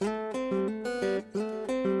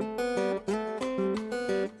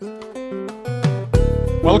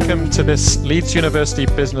Welcome to this Leeds University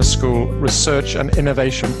Business School Research and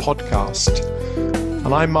Innovation podcast.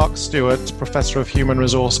 And I'm Mark Stewart, Professor of Human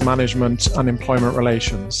Resource Management and Employment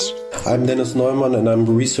Relations. I'm Dennis Neumann and I'm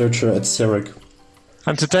a researcher at CEREC.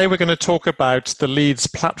 And today we're going to talk about the Leeds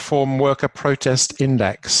Platform Worker Protest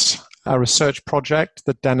Index, a research project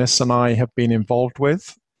that Dennis and I have been involved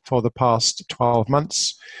with for the past 12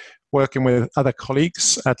 months, working with other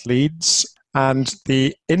colleagues at Leeds. And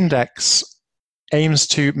the index aims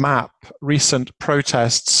to map recent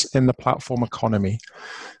protests in the platform economy.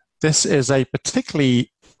 This is a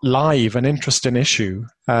particularly live and interesting issue.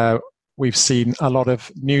 We've seen a lot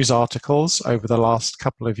of news articles over the last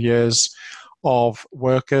couple of years of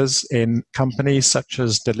workers in companies such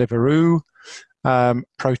as Deliveroo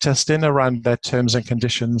protesting around their terms and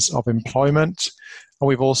conditions of employment. And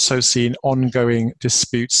we've also seen ongoing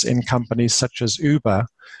disputes in companies such as Uber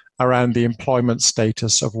around the employment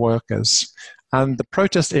status of workers. And the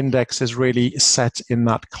protest index is really set in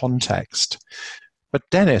that context. But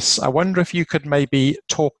Dennis, I wonder if you could maybe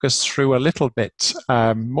talk us through a little bit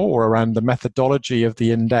more around the methodology of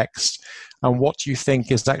the index and what you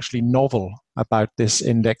think is actually novel about this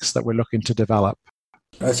index that we're looking to develop.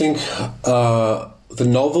 I think the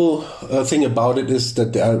novel thing about it is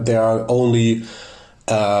that there are only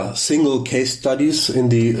single case studies in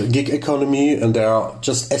the gig economy, and there are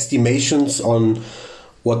just estimations on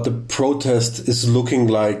what the protest is looking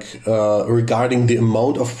like regarding the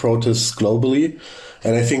amount of protests globally.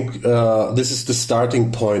 And I think this is the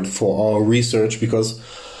starting point for our research, because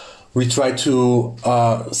we try to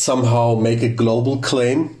somehow make a global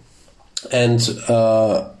claim, and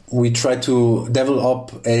we try to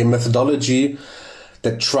develop a methodology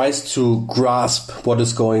that tries to grasp what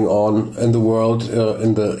is going on in the world,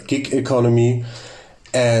 in the gig economy.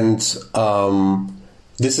 And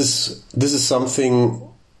this is something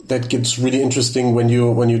that gets really interesting when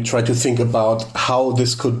you try to think about how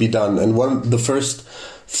this could be done. And the first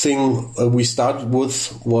thing we started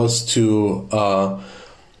with was to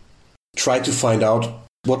try to find out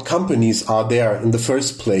what companies are there in the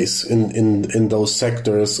first place in those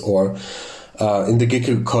sectors, or in the gig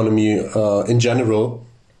economy in general.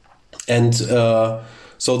 And so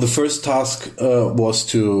the first task was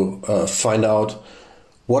to find out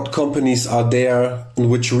what companies are there, in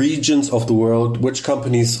which regions of the world, which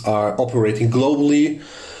companies are operating globally,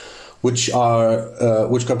 which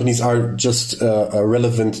companies are just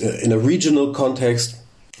relevant in a regional context,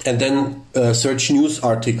 and then search news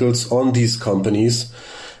articles on these companies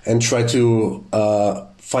and try to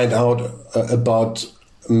find out about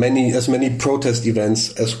as many protest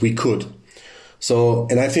events as we could. So,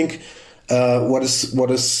 and I think what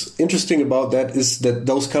is interesting about that is that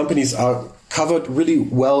those companies are covered really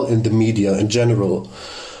well in the media in general,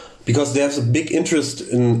 because there's a big interest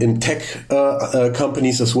in tech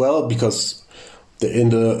companies as well, because in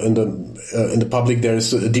the public there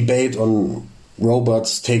is a debate on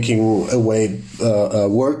robots taking away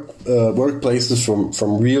workplaces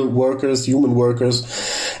from real workers, human workers.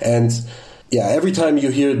 And yeah, every time you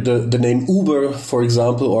hear the name Uber, for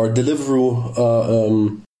example, or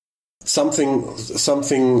Deliveroo, something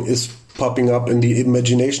is popping up in the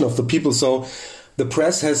imagination of the people. So the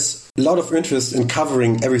press has a lot of interest in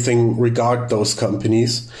covering everything regarding those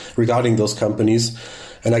companies.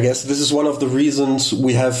 And I guess this is one of the reasons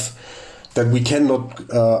we have that we cannot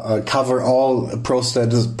cover all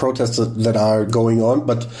protests that are going on,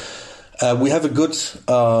 but we have a good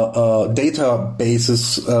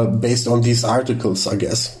databases based on these articles, I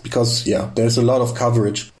guess, because there's a lot of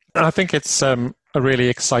coverage. I think it's a really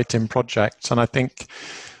exciting project, and I think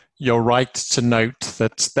you're right to note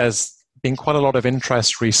that there's been quite a lot of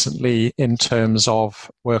interest recently in terms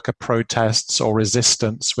of worker protests or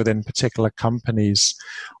resistance within particular companies,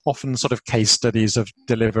 often sort of case studies of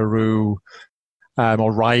Deliveroo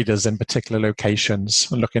or riders in particular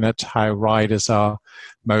locations, and looking at how riders are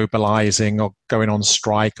mobilizing or going on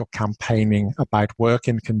strike or campaigning about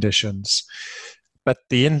working conditions. But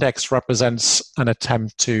the index represents an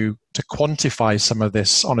attempt to quantify some of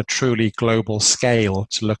this on a truly global scale,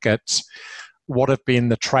 to look at what have been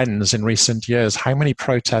the trends in recent years. How many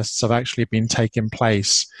protests have actually been taking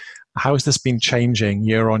place? How has this been changing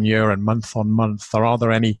year on year and month on month? Or are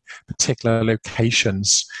there any particular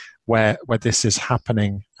locations where this is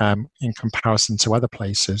happening in comparison to other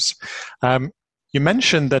places? You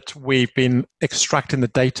mentioned that we've been extracting the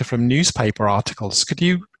data from newspaper articles. Could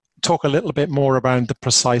you talk a little bit more about the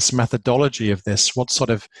precise methodology of this? What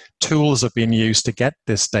sort of tools have been used to get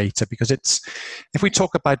this data? Because if we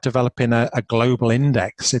talk about developing a global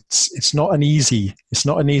index, it's not an easy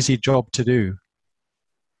job to do.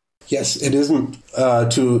 Yes, it isn't.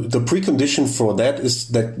 The precondition for that is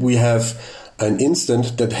that we have an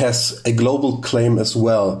instant that has a global claim as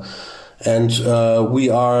well. And we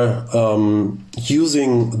are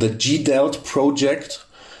using the GDELT project.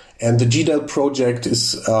 And the GDELT project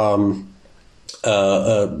is a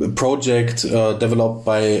project developed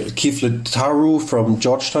by Kiflet Taru from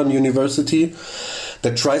Georgetown University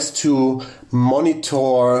that tries to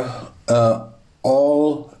monitor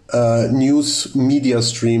all news media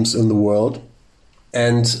streams in the world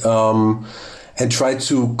and try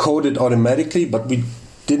to code it automatically, but we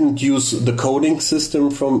didn't use the coding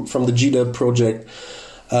system from the GDELT project.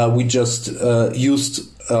 We just used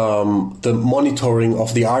the monitoring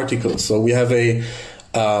of the articles. So we have a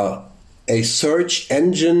search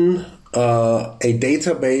engine, a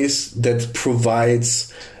database that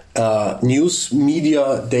provides news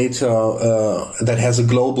media data that has a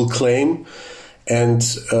global claim. And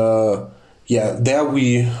there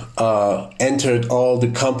we entered all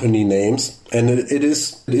the company names, and it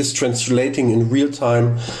is translating in real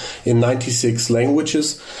time in 96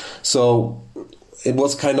 languages. So it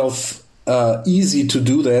was kind of easy to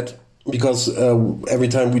do that because every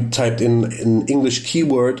time we typed in an English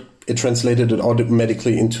keyword, it translated it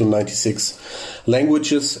automatically into 96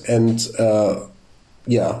 languages, and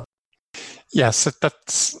Yes,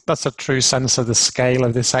 that's a true sense of the scale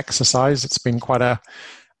of this exercise. It's been quite a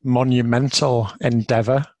monumental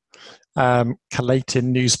endeavor,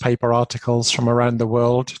 collating newspaper articles from around the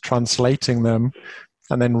world, translating them,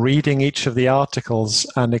 and then reading each of the articles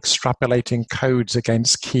and extrapolating codes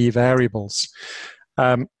against key variables.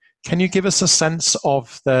 Can you give us a sense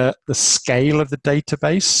of the scale of the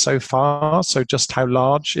database so far? So just how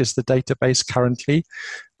large is the database currently?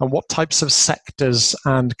 And what types of sectors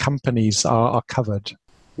and companies are covered?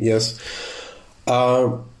 Yes.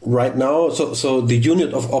 Right now, so the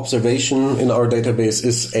unit of observation in our database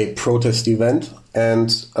is a protest event.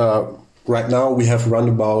 And right now we have run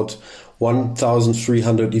about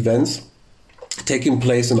 1,300 events taking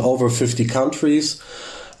place in over 50 countries.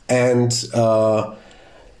 And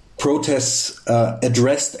protests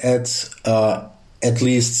addressed at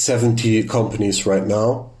least 70 companies right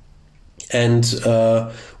now. And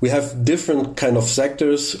we have different kind of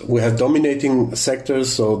sectors. We have dominating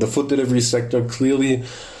sectors, so the food delivery sector clearly,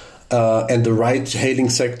 and the ride-hailing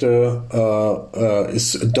sector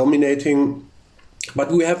is dominating.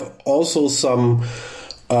 But we have also some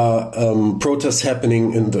protests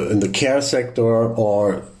happening in the care sector,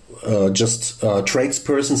 or just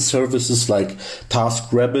tradesperson services like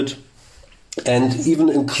TaskRabbit, and even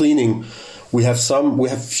in cleaning. We have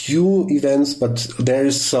few events, but there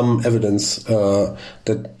is some evidence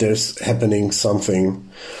that there's happening something.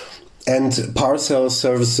 And parcel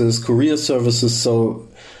services, courier services. So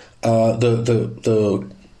the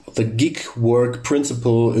gig work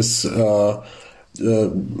principle is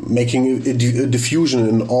making a diffusion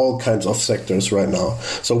in all kinds of sectors right now.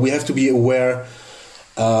 So we have to be aware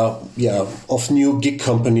of new gig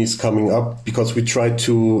companies coming up, because we try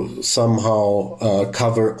to somehow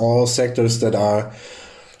cover all sectors that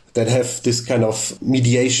have this kind of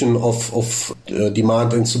mediation of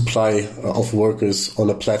demand and supply of workers on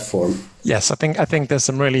a platform. Yes, I think there's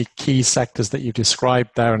some really key sectors that you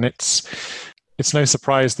described there, and it's no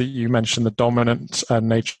surprise that you mentioned the dominant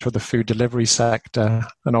nature of the food delivery sector,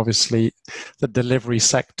 and obviously the delivery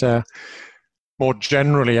sector. More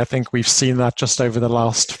generally, I think we've seen that just over the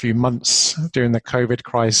last few months during the COVID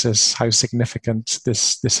crisis, how significant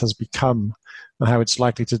this has become and how it's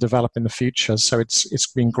likely to develop in the future. So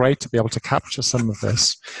it's been great to be able to capture some of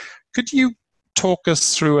this. Could you talk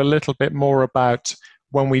us through a little bit more about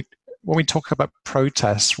when we talk about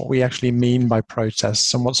protests, what we actually mean by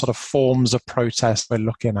protests and what sort of forms of protest we're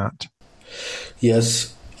looking at?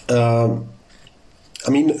 Yes. I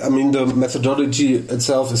mean, the methodology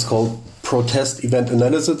itself is called protest event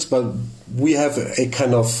analysis, but we have a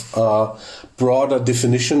kind of broader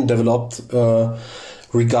definition developed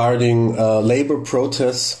regarding labor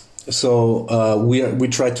protests. So we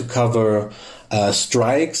try to cover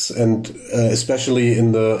strikes, and especially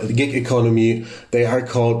in the gig economy, they are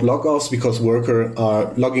called log-offs because workers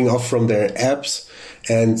are logging off from their apps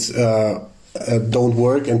and don't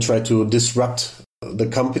work and try to disrupt the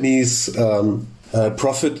company's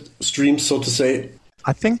profit stream, so to say.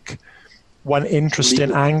 I think one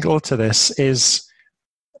interesting angle to this is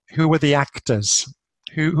who are the actors?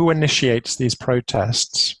 Who initiates these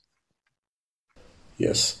protests?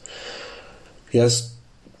 Yes.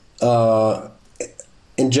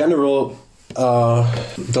 In general,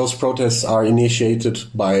 those protests are initiated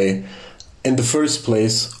by, in the first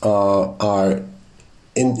place,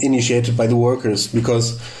 initiated by the workers,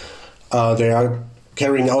 because they are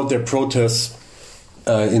carrying out their protests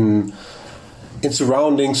in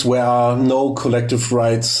surroundings where are no collective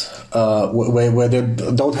rights, where they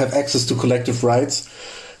don't have access to collective rights,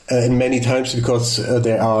 in many times because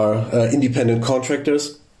they are independent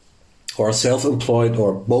contractors or self-employed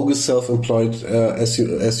or bogus self-employed, as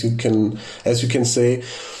you can say,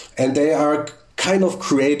 and they are kind of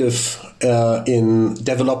creative in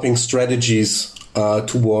developing strategies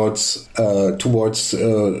towards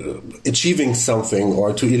achieving something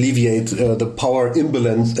or to alleviate the power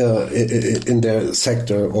imbalance in their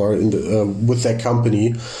sector or with their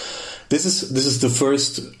company. This is the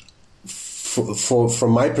first.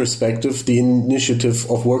 From my perspective, the initiative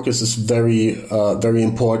of workers is very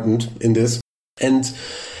important in this. And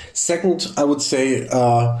second, I would say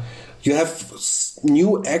you have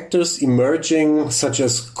new actors emerging, such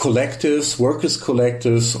as collectives, workers'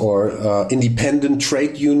 collectives, or independent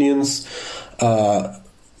trade unions,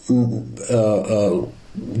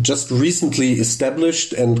 just recently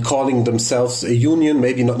established and calling themselves a union,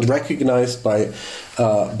 maybe not recognized by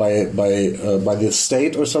the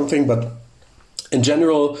state or something, but in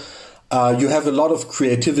general, you have a lot of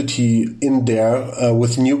creativity in there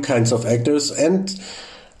with new kinds of actors, and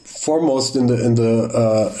foremost in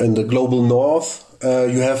the global north,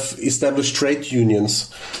 you have established trade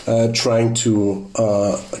unions trying to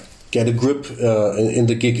get a grip in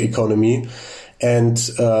the gig economy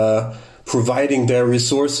and providing their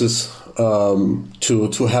resources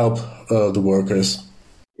to help the workers.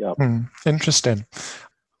 Yeah, interesting.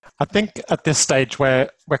 I think at this stage we're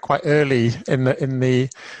quite early in the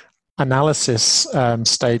analysis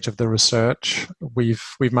stage of the research. We've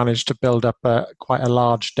managed to build up quite a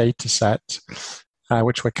large data set,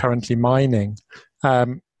 which we're currently mining.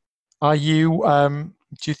 Do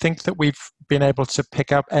you think that we've been able to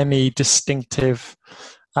pick up any distinctive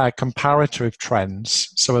comparative trends?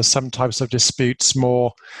 So are some types of disputes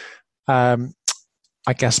more,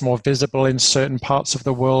 more visible in certain parts of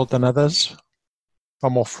the world than others? Are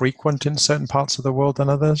more frequent in certain parts of the world than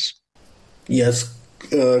others? Yes,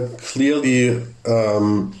 clearly.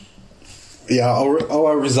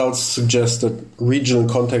 Our results suggest that regional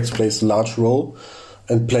context plays a large role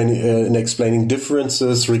in explaining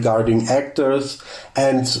differences regarding actors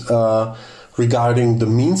and regarding the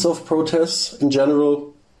means of protests in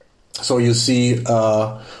general. So you see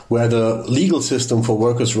where the legal system for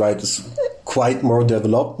workers' rights is quite more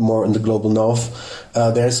developed, more in the global north.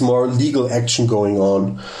 There's more legal action going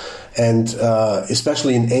on. And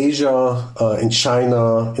especially in Asia, in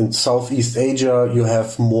China, in Southeast Asia, you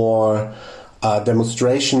have more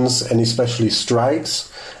demonstrations and especially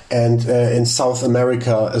strikes, and in South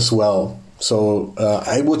America as well. So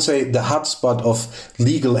I would say the hotspot of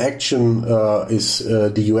legal action is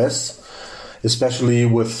the US, especially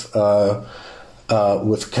with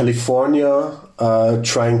California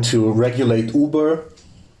trying to regulate Uber,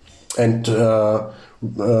 and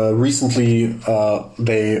recently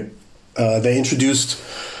they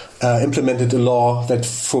implemented a law that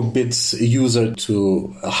forbids a user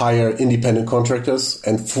to hire independent contractors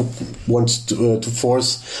and wants to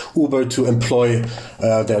force Uber to employ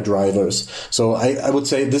their drivers. So I would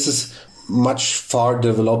say this is much far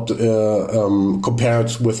developed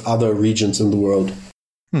compared with other regions in the world.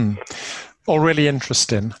 All really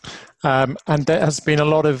interesting. And there has been a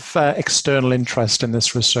lot of external interest in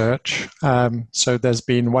this research. So there's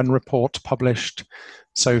been one report published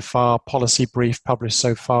so far, policy brief published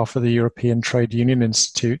so far for the European Trade Union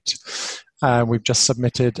Institute. We've just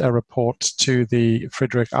submitted a report to the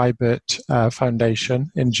Friedrich Ebert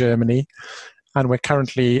Foundation in Germany, and we're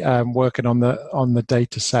currently working on the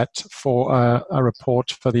data set for a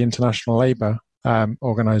report for the International Labour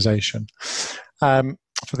Organization, for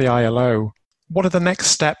the ILO. What are the next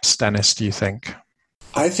steps, Dennis, do you think?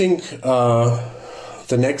 I think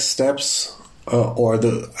the next steps, I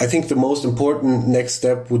think the most important next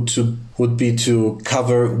step would be to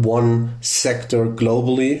cover one sector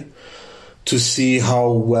globally, to see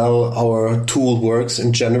how well our tool works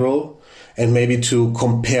in general, and maybe to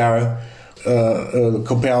compare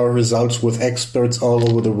our results with experts all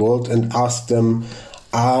over the world and ask them,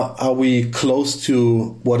 are we close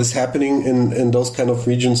to what is happening in those kind of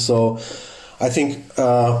regions? So I think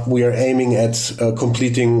we are aiming at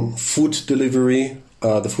completing food delivery,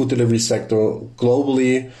 the food delivery sector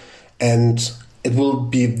globally, and it will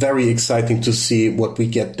be very exciting to see what we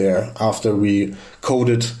get there after we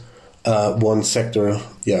coded one sector,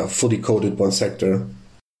 fully coded one sector.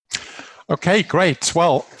 Okay, great.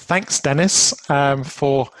 Well, thanks, Dennis,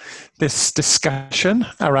 for this discussion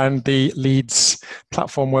around the Leeds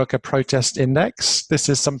Platform Worker Protest Index. This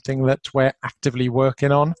is something that we're actively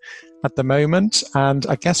working on, at the moment, and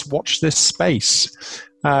I guess watch this space.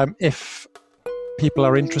 If people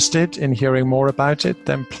are interested in hearing more about it,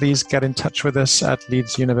 then please get in touch with us at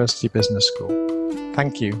Leeds University Business School.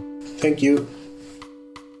 Thank you. Thank you.